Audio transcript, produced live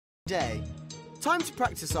day. Time to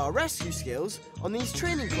practice our rescue skills on these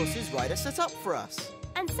training courses Ryder set up for us.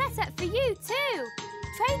 And set up for you too.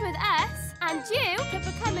 Train with us and you can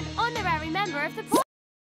become an honorary member of the Paw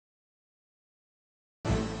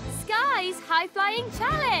Sky's High Flying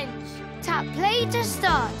Challenge. Tap play to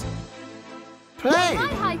start. Play! My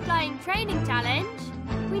High Flying Training Challenge.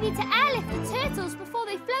 We need to airlift the turtles before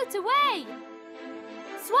they float away.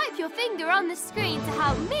 Swipe your finger on the screen to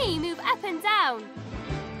help me move up and down.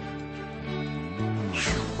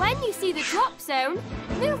 When you see the drop zone,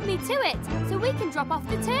 move me to it so we can drop off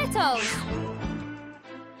the turtles.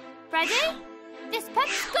 Ready? This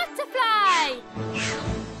pup's got to fly!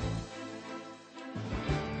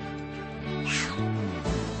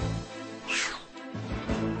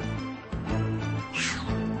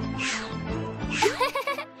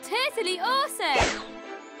 Totally awesome!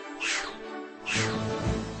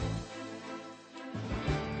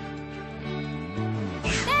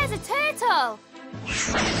 There's a turtle!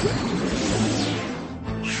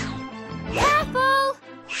 Careful!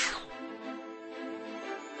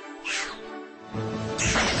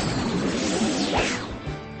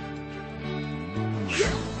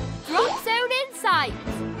 Drop zone in sight!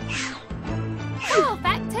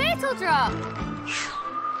 Perfect turtle drop!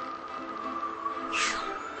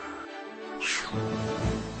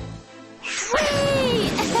 Whee!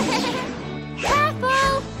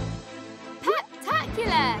 Careful!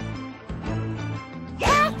 Spectacular!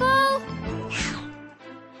 Careful!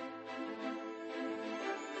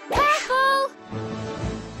 Careful!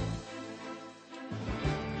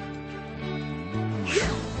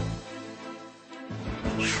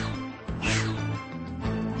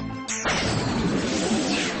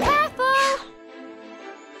 Careful!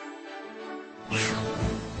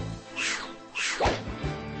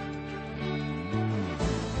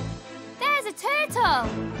 There's a turtle!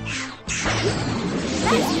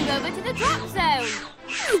 Let's move over to the drop zone!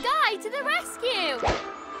 Sky to the rescue!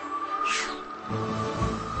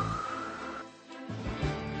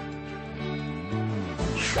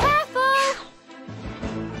 Careful!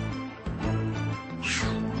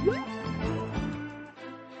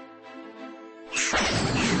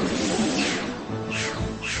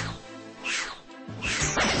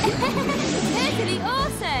 Totally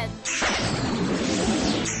awesome!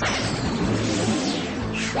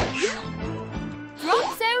 Drop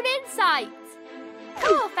zone in sight!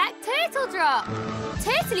 Perfect turtle drop!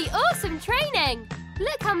 Totally awesome training!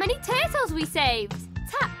 Look how many turtles we saved!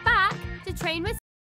 Tap back to train with